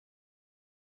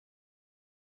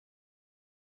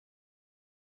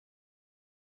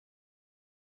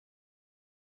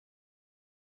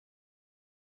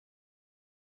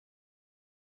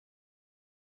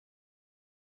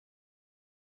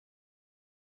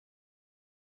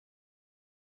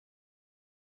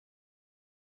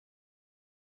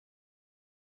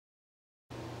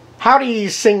Howdy,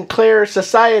 Sinclair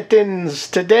Societans.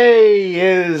 Today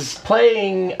is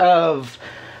playing of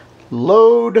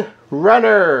Lode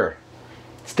Runner.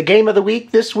 It's the game of the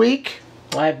week this week.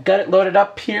 I've got it loaded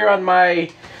up here on my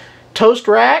toast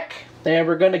rack, and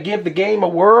we're going to give the game a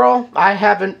whirl. I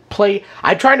haven't played...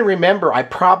 I'm trying to remember. I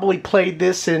probably played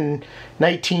this in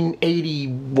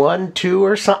 1981, 2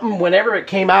 or something, whenever it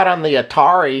came out on the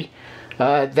Atari.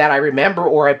 That I remember,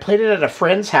 or I played it at a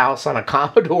friend's house on a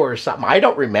Commodore or something. I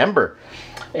don't remember.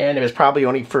 And it was probably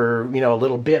only for, a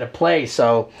little bit of play.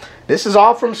 So this is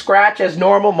all from scratch as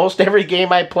normal. Most every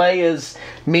game I play is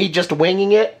me just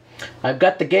winging it. I've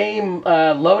got the game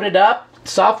loaded up.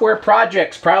 Software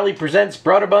Projects proudly presents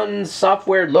Broderbund's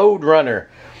software Lode Runner.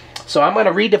 So I'm going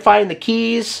to redefine the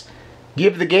keys,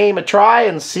 give the game a try,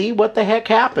 and see what the heck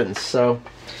happens. So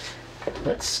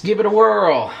let's give it a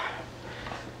whirl.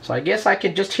 So I guess I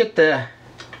can just hit the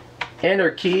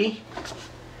enter key.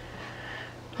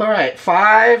 Alright,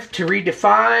 5 to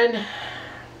redefine.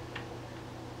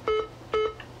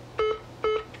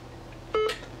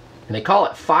 And they call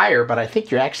it fire, but I think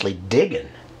you're actually digging.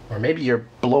 Or maybe you're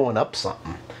blowing up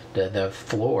something, the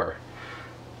floor.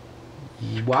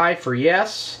 Y for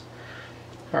yes.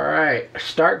 Alright,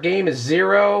 start game is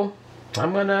 0.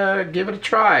 I'm gonna give it a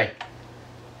try.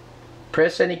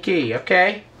 Press any key,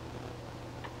 okay.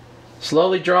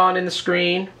 Slowly drawn in the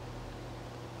screen.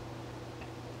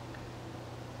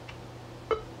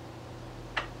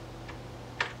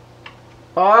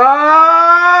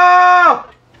 Oh!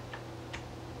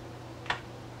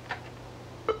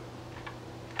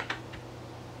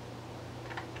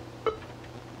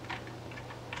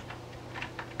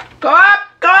 Go up!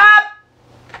 Go up!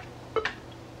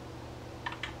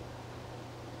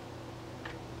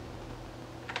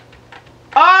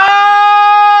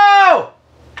 Oh!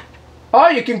 Oh,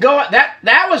 you can go...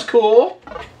 That was cool.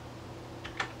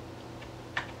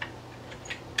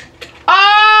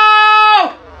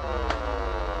 Oh!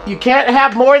 You can't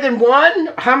have more than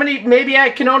one? How many? Maybe I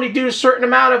can only do a certain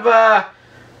amount of,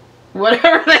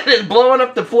 whatever that is blowing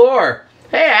up the floor.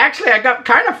 Hey, actually, I got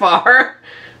kind of far.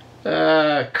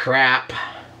 Crap.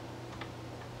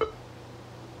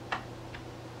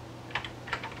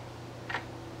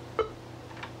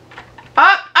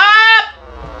 Up! Up!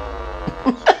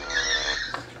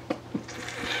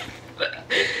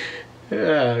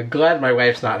 Glad my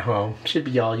wife's not home. Should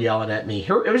be all yelling at me.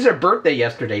 It was her birthday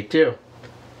yesterday, too.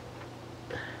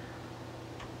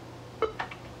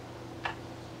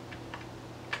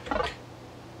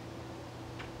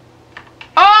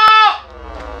 Oh!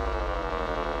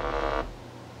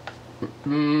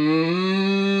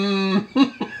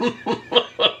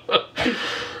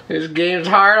 This game's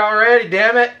hard already,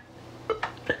 damn it.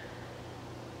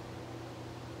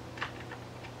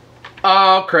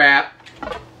 Oh, crap.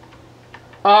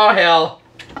 Oh, hell.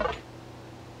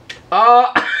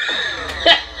 Oh.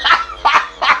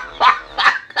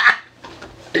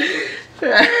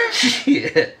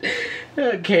 Shit.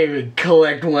 I can't even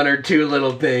collect one or two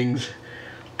little things.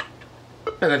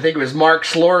 And I think it was Mark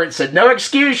Slorent said, no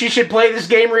excuse, you should play this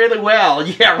game really well.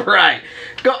 Yeah, right.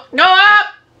 Go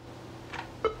up!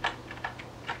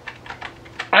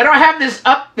 I don't have this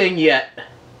up thing yet.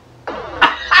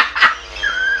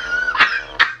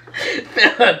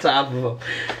 On top of them.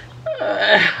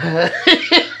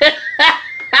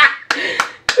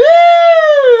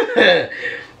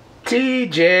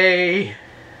 TJ.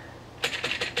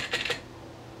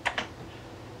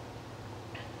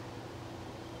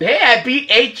 Hey, I beat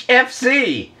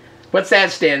HFC. What's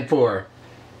that stand for?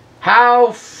 How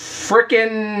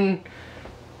frickin'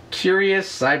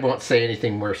 curious. I won't say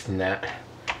anything worse than that.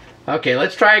 Okay,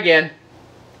 let's try again.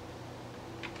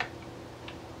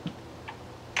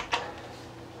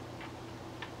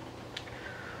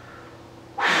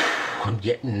 I'm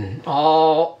getting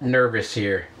all nervous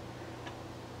here.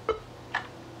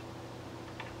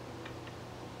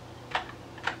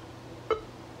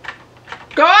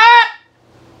 Go up!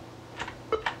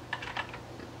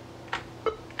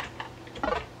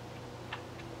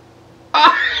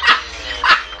 Oh.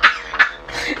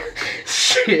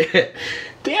 Shit.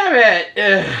 Damn it.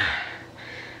 Ugh.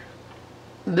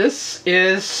 This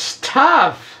is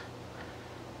tough.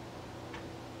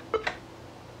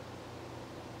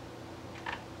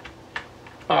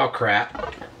 Oh,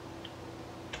 crap.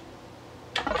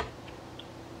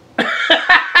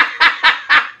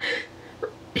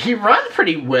 He runs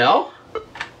pretty well.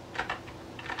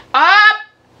 Up!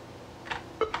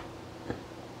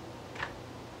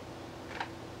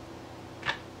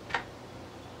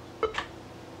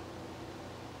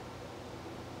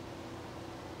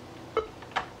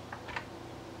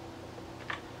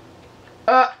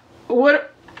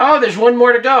 What? Oh, there's one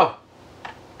more to go.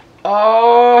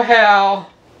 Oh, hell.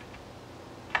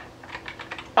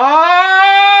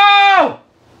 Oh!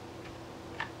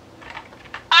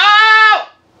 Oh!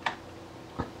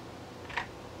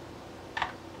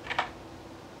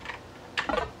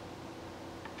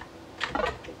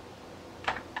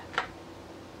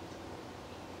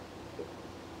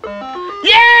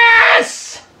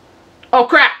 Yes! Oh,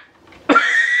 crap.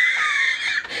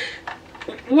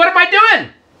 What am I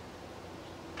doing?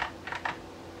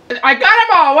 I got them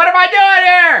all. What am I doing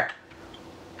here?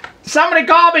 Somebody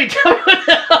call me. Tell me what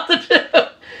the hell to do.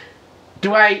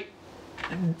 Do I...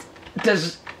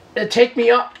 Does it take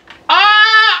me up?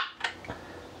 Ah!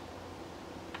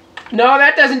 No,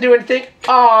 that doesn't do anything.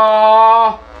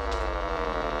 Aww.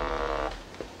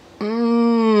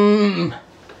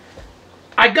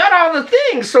 I got all the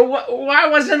things, so why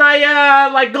wasn't I,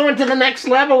 like, going to the next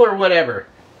level or whatever?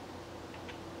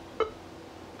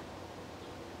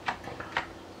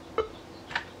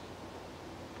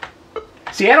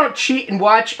 See, I don't cheat and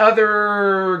watch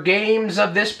other games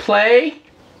of this play,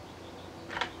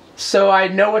 so I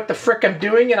know what the frick I'm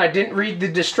doing, and I didn't read the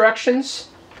instructions.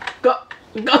 Go.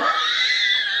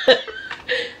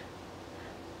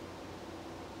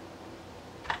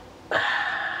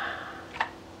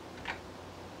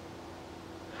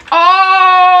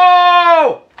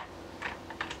 Oh!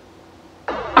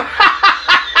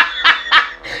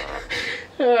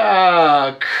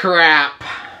 Oh, crap.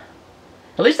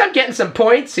 At least I'm getting some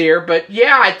points here, but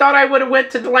yeah, I thought I would have went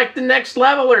to like the next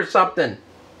level or something.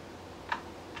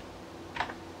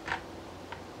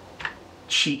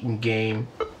 Cheating game.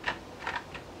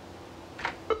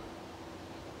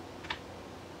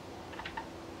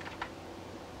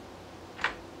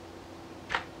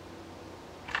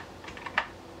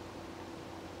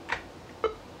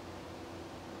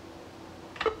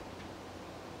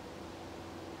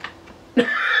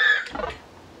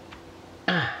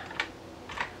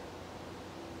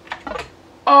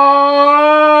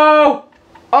 Oh!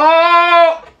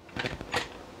 Oh!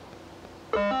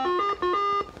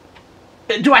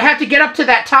 Do I have to get up to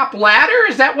that top ladder?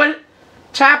 Is that what's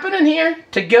happening here?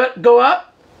 To go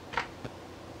up?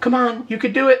 Come on, you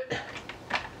could do it.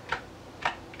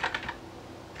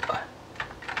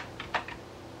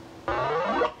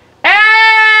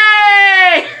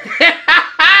 Hey!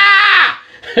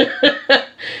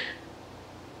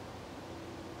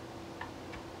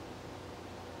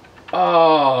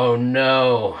 Oh,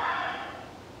 no.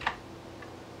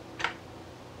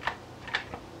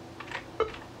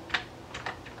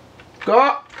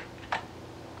 Go.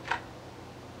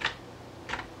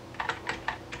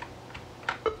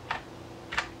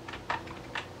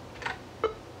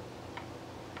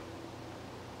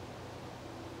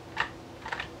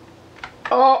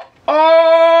 Oh,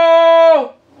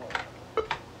 oh!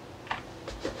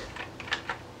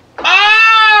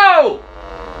 Oh!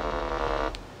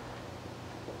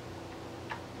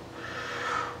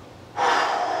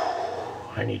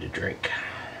 I need a drink.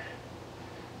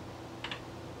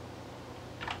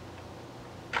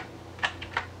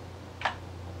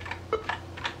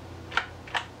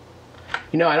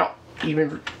 You know, I don't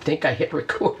even think I hit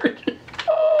record.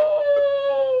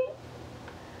 Oh.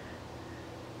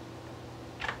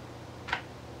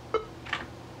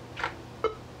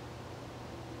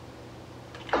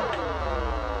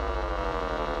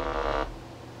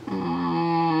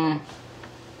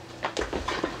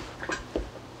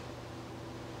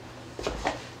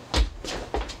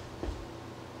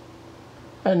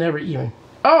 I never even...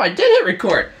 Oh, I did hit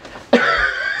record.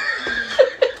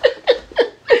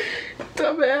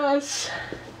 Dumbass.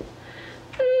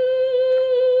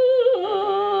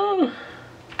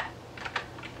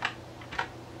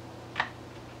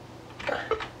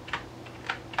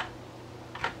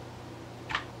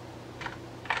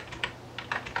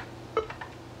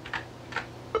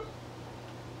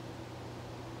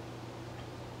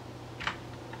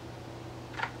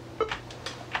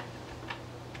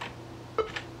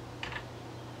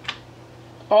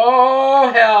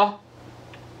 Oh, hell.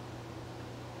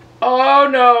 Oh,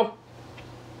 no.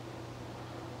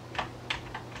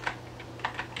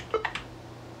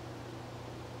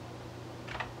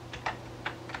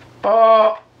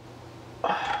 Oh.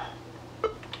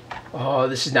 Oh,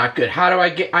 this is not good. How do I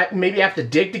get... maybe I have to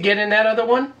dig to get in that other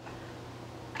one?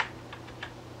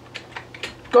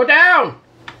 Go down!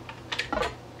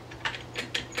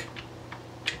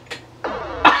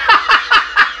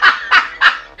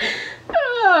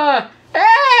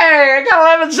 Hey, I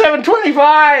got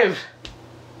 11,725.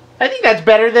 I think that's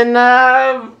better than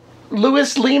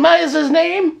Louis Lima is his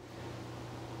name.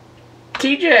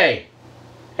 TJ.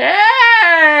 Hey!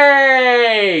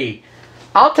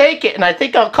 I'll take it, and I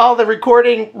think I'll call the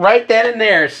recording right then and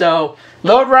there. So,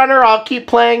 Lode Runner, I'll keep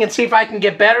playing and see if I can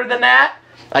get better than that.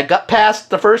 I got past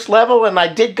the first level, and I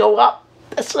did go up.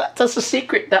 That's a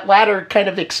secret. That ladder kind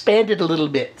of expanded a little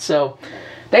bit. So,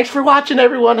 thanks for watching,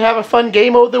 everyone. Have a fun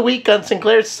Game-O-The-Week on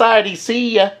Sinclair Society.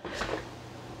 See ya.